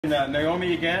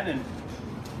Naomi again, and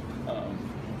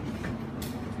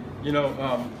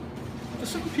there's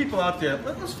some people out there.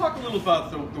 Let's talk a little about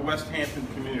the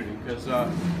WestHampton community, because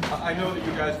I know that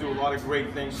you guys do a lot of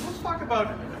great things. So let's talk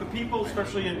about the people,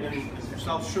 especially in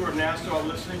South Shore of Nassau,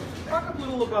 listening. Talk a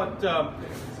little about the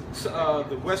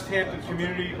WestHampton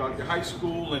community, about your high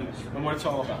school, and what it's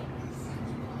all about.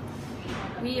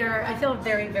 I feel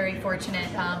very, very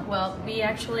fortunate. Well, we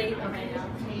actually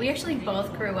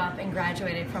both grew up and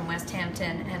graduated from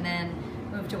WestHampton, and then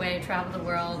moved away, traveled the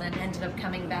world, and ended up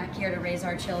coming back here to raise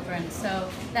our children. So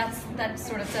that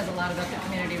sort of says a lot about the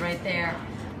community right there.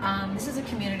 This is a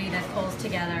community that pulls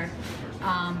together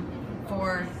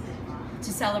to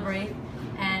celebrate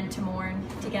and to mourn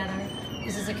together.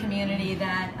 This is a community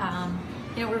that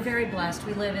we're very blessed.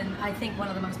 We live in, I think, one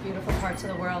of the most beautiful parts of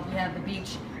the world. We have the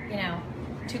beach,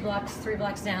 2 blocks, 3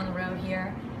 blocks down the road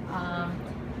here.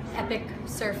 Epic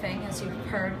surfing, as you've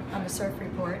heard on the surf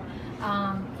report.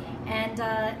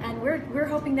 And we're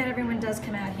hoping that everyone does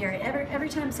come out here. Every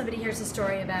time somebody hears a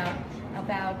story about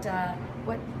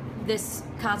what this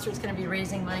concert's going to be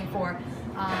raising money for,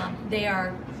 they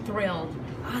are thrilled.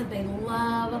 They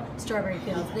love Strawberry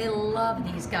Fields. They love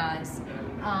these guys.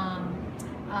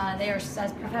 They are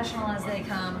as professional as they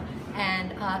come,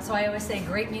 and so I always say,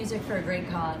 great music for a great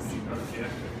cause.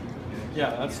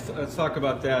 Yeah, let's talk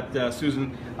about that,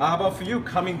 Susan. How about for you,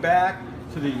 coming back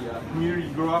to the community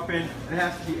you grew up in? It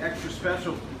has to be extra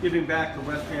special, giving back to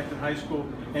WestHampton High School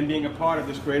and being a part of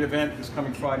this great event this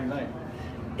coming Friday night.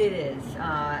 It is.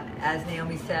 As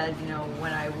Naomi said,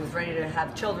 when I was ready to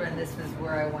have children, this was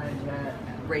where I wanted to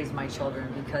raise my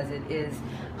children, because it is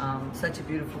such a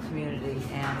beautiful community,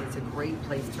 and it's a great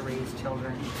place to raise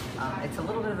children. It's a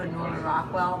little bit of a Norman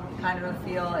Rockwell kind of a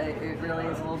feel. It really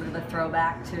is a little bit of a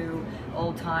throwback to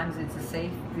old times. It's a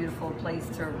safe, beautiful place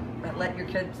to let your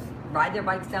kids ride their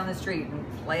bikes down the street and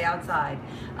play outside.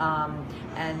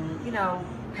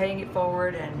 Paying it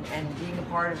forward and being a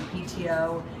part of the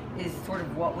PTO is sort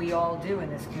of what we all do in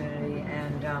this community.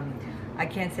 And I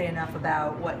can't say enough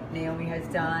about what Naomi has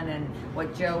done and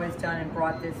what Joe has done, and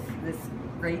brought this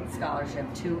great scholarship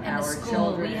to our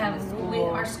children.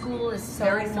 Our school is so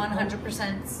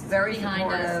 100% very behind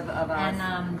supportive us, of us.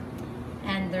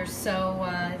 And they're so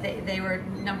they were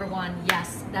number one.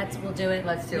 Yes, we'll do it.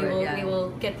 Let's do it. Yeah. We will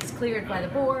get this cleared by the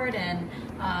board, and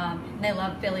they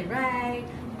love Billy Ray,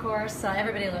 of course.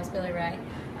 Everybody loves Billy Ray.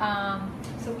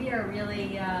 So we are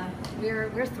really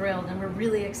we're thrilled, and we're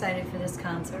really excited for this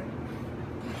concert.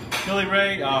 Billy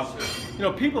Ray,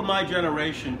 people my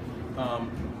generation,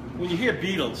 when you hear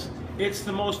Beatles, it's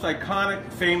the most iconic,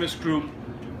 famous group,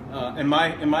 in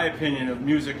my opinion, of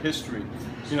music history.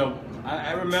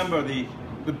 I remember the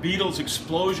Beatles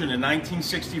explosion in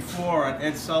 1964 on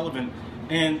Ed Sullivan,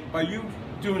 and by you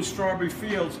doing Strawberry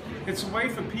Fields, it's a way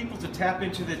for people to tap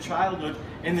into their childhood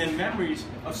and their memories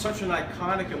of such an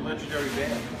iconic and legendary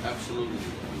band. Absolutely.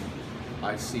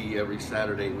 I see every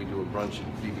Saturday we do a brunch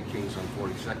at B.B. King's on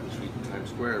 42nd Street in Times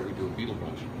Square. We do a Beatle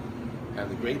brunch. And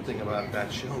the great thing about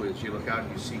that show is you look out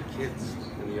and you see kids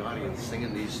in the audience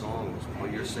singing these songs.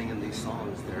 While you're singing these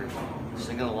songs, they're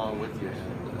singing along with you.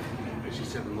 And as you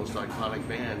said, the most iconic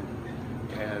band,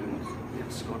 and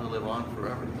it's going to live on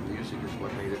forever. The music is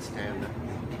what made it stand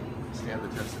the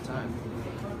test of time.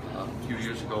 A few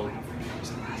years ago,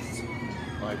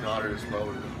 my daughters in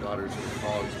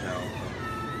college now,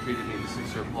 treated me to see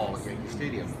Sir Paul at Yankee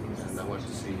Stadium, and I went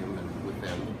to see him with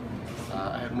them.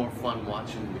 I had more fun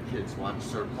watching the kids watch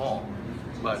Sir Paul,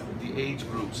 but the age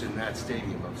groups in that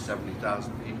stadium of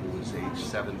 70,000 people was age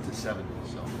 7 to 70,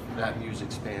 so that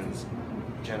music spans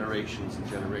generations and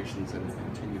generations, and it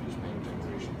continues to span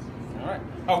generations. All right.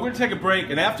 We're going to take a break,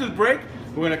 and after the break,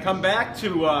 we're going to come back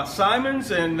to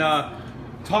Simon's and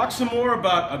talk some more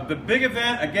about the big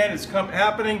event. Again, it's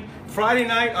happening Friday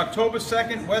night, October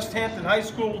 2nd, WestHampton High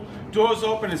School. Doors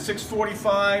open at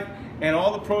 6:45, and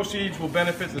all the proceeds will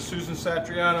benefit the Susan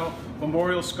Satriano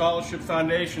Memorial Scholarship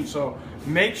Foundation. So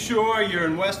make sure you're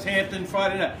in WestHampton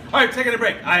Friday night. All right, taking a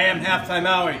break. I am Halftime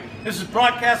Howie. This is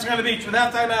Broadcasting on the Beach with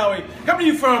Halftime Howie, coming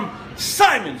to you from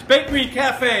Simon's Bakery and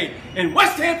Cafe in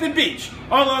Westhampton Beach,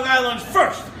 on Long Island's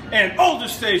first and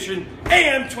oldest station,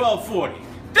 AM 1240,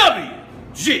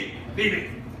 WGBB.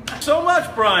 So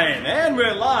much, Brian, and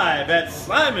we're live at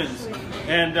Simon's,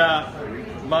 and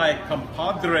my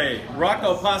compadre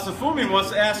Rocco Pasafumi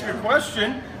wants to ask a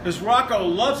question, because Rocco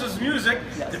loves his music.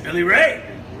 Yes. To Billy Ray.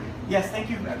 Yes, thank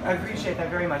you. I appreciate that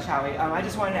very much, Howie. I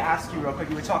just wanted to ask you real quick.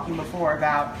 You were talking before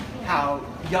about how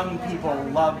young people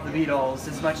love the Beatles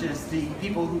as much as the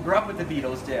people who grew up with the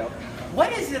Beatles do.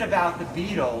 What is it about the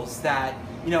Beatles that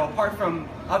you know, apart from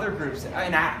other groups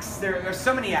and acts, there's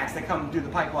so many acts that come through the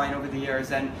pipeline over the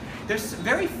years, and there's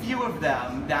very few of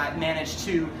them that manage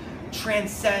to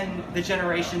transcend the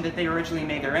generation that they originally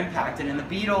made their impact in, and the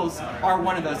Beatles are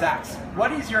one of those acts.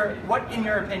 What in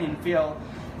your opinion, feel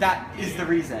that is the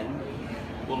reason?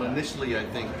 Well, initially, I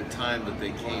think the time that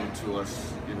they came to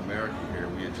us in America here,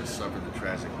 we had just suffered the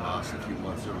tragic loss a few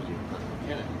months earlier of President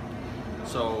Kennedy.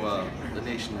 So the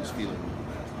nation was feeling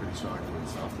pretty sorry for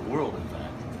itself, the world in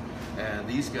fact. And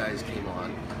these guys came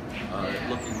on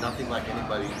looking nothing like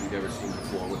anybody we'd ever seen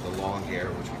before, with the long hair,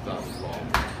 which we thought was long,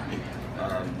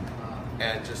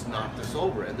 and just knocked us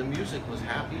over. And the music was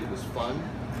happy, it was fun.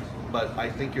 But I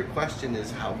think your question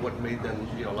is what made them,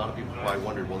 you know, a lot of people probably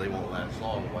wondered, well, they won't last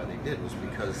long. Why they did was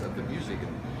because of the music.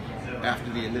 And after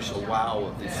the initial wow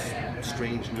of this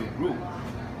strange new group,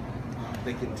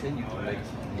 they continued to make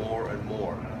more and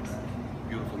more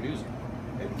beautiful music.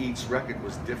 And each record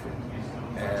was different.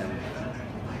 And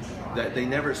that they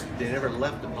never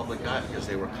left the public eye, because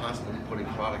they were constantly putting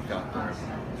product out there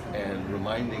and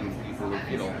reminding people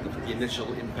of, you know, the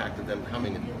initial impact of them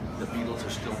coming, and the Beatles are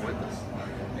still with us.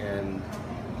 And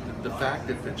the fact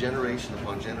that the generation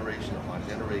upon generation upon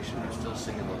generation are still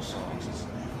singing those songs is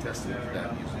testament to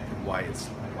that music and why it's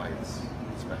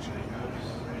special.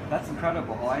 That's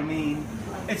incredible. I mean,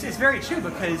 it's very true,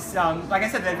 because, like I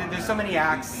said, there's so many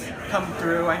acts come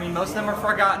through. I mean, most of them are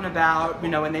forgotten about, you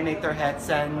know, when they make their hits,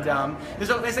 and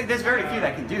there's very few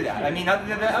that can do that. I mean,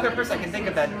 the other person I can think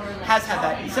of that has had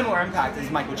that similar impact is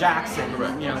Michael Jackson.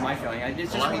 Correct. You know, my feeling.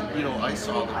 It's just, I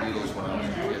saw the Beatles when I was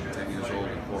a kid, 10 years old,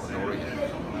 in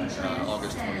Auditorium,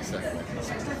 August 22nd,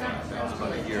 1965. That was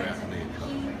about a year after they had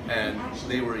come, and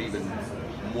they were even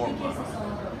more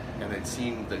popular. And it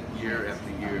seemed that year after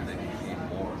year they became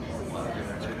more and more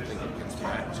popular. I think it gets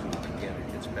back to, again,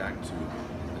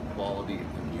 the quality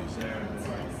of the music.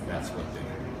 That's what they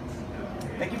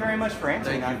do. Thank you very much for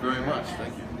answering that. Thank you very much.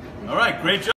 Thank you. All right, great job.